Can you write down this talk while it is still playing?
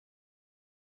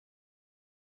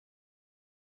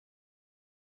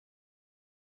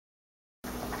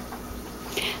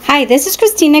Hi, this is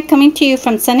Christina coming to you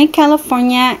from sunny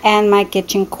California and my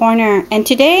kitchen corner. And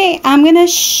today I'm going to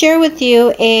share with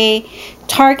you a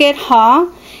Target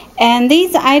haul. And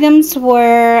these items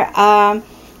were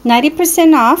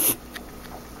 90% off.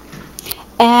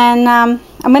 And I'm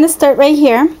going to start right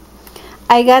here.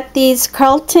 I got these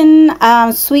Carlton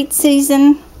Sweet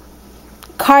Season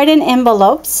carton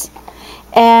envelopes.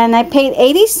 And I paid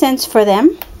 80 cents for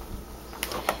them.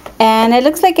 And it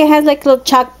looks like it has like a little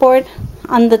chalkboard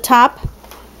on the top,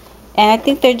 and I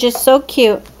think they're just so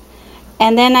cute.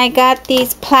 And then I got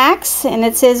these plaques, and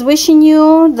it says wishing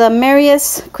you the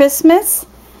merriest Christmas,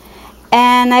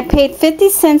 and I paid 50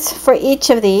 cents for each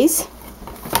of these.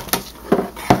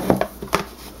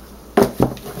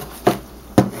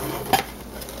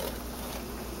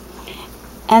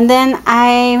 And then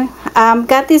I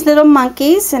got these little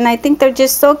monkeys, and I think they're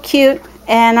just so cute,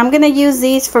 and I'm gonna use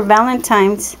these for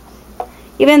Valentine's,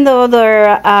 even though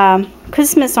they're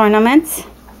Christmas ornaments.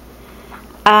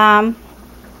 And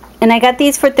I got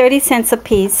these for 30 cents a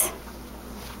piece.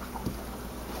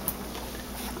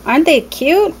 Aren't they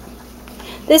cute?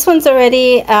 This one's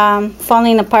already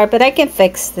falling apart, but I can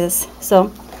fix this,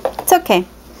 so it's okay.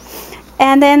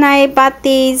 And then I bought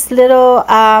these little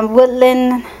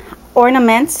woodland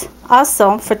ornaments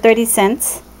also for 30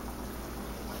 cents.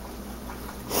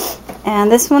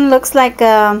 And this one looks like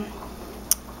a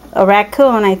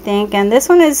raccoon, I think, and this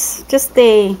one is just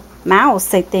a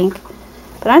mouse, I think.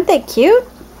 But aren't they cute?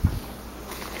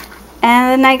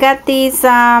 And then I got these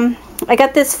I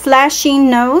got this flashing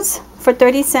nose for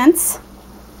 30 cents.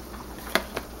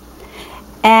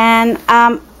 And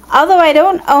although I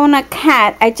don't own a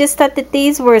cat, I just thought that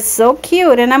these were so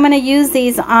cute, and I'm going to use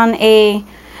these on a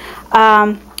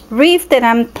wreath that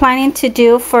I'm planning to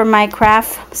do for my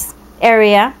crafts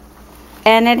area.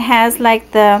 And it has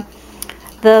like the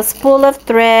spool of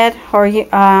thread or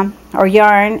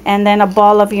yarn, and then a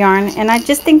ball of yarn, and I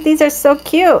just think these are so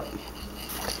cute.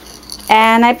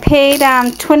 And I paid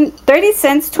 30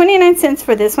 cents, 29 cents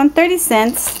for this one, 30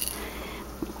 cents.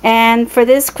 And for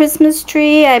this Christmas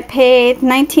tree I paid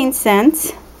 19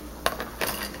 cents.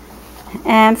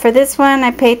 And for this one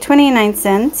I paid 29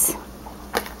 cents.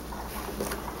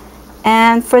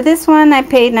 And for this one I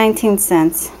paid 19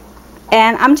 cents.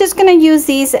 And I'm just gonna use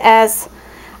these as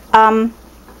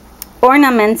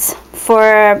ornaments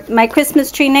for my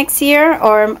Christmas tree next year,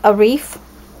 or a wreath,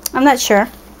 I'm not sure.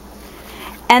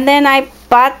 And then I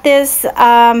bought this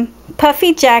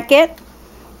puffy jacket,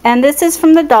 and this is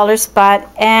from the Dollar Spot,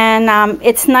 and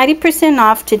it's 90%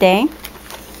 off today.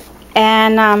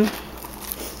 And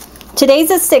today's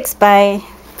the 6th,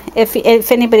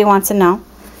 if anybody wants to know,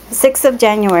 the 6th of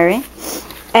January.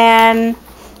 And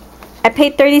I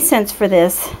paid 30 cents for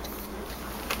this.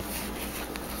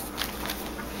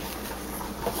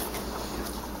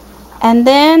 And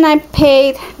then I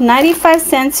paid 95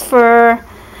 cents for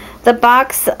the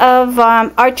box of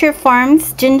Archer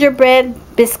Farms gingerbread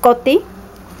biscotti.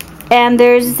 And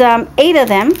there's 8 of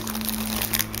them.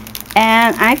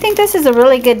 And I think this is a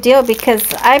really good deal, because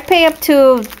I pay up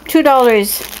to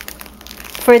 $2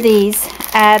 for these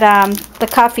at the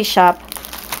coffee shop.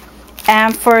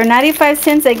 And for 95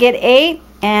 cents I get 8,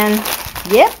 and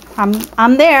yep,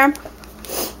 I'm there.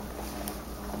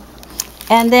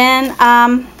 And then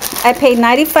I paid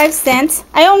 95 cents.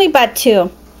 I only bought 2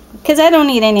 because I don't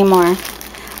need any more.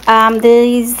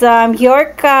 These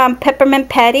York peppermint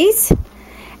patties,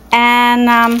 and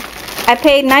I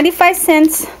paid 95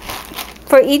 cents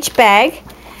for each bag,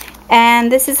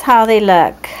 and this is how they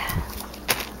look.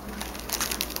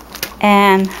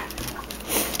 And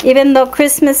even though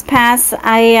Christmas passed,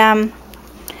 I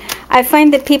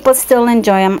find that people still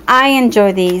enjoy them. I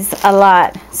enjoy these a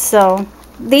lot, so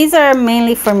these are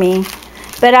mainly for me.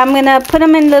 But I'm going to put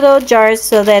them in little jars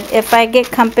so that if I get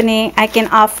company, I can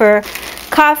offer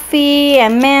coffee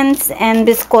and mints and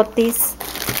biscottis.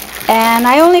 And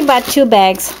I only bought 2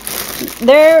 bags.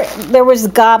 There was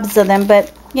gobs of them,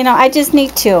 but you know, I just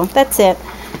need 2. That's it.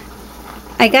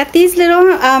 I got these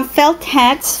little felt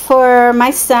hats for my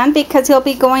son, because he'll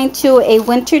be going to a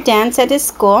winter dance at his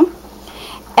school.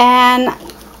 And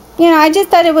you know, I just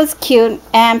thought it was cute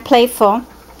and playful.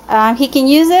 He can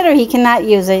use it, or he cannot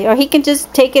use it, or he can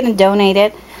just take it and donate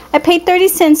it. I paid 30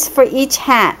 cents for each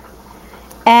hat,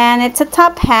 and it's a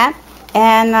top hat,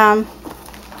 and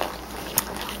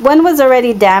one was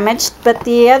already damaged, but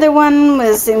the other one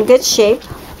was in good shape.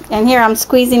 And here I'm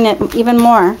squeezing it even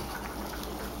more.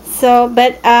 So,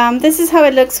 but this is how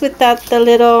it looks without the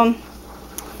little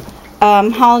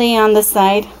holly on the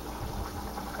side.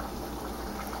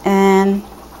 And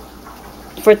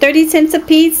for 30 cents a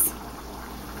piece,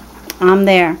 I'm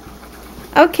there.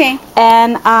 Okay,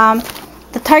 and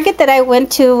the Target that I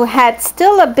went to had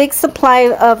still a big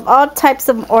supply of all types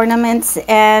of ornaments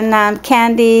and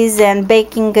candies and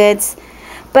baking goods.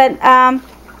 But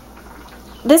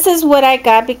this is what I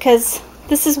got because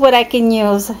this is what I can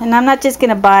use, and I'm not just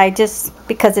gonna buy just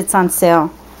because it's on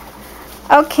sale.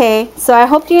 Okay, so I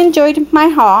hope you enjoyed my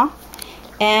haul,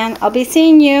 and I'll be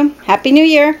seeing you. Happy New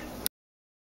Year!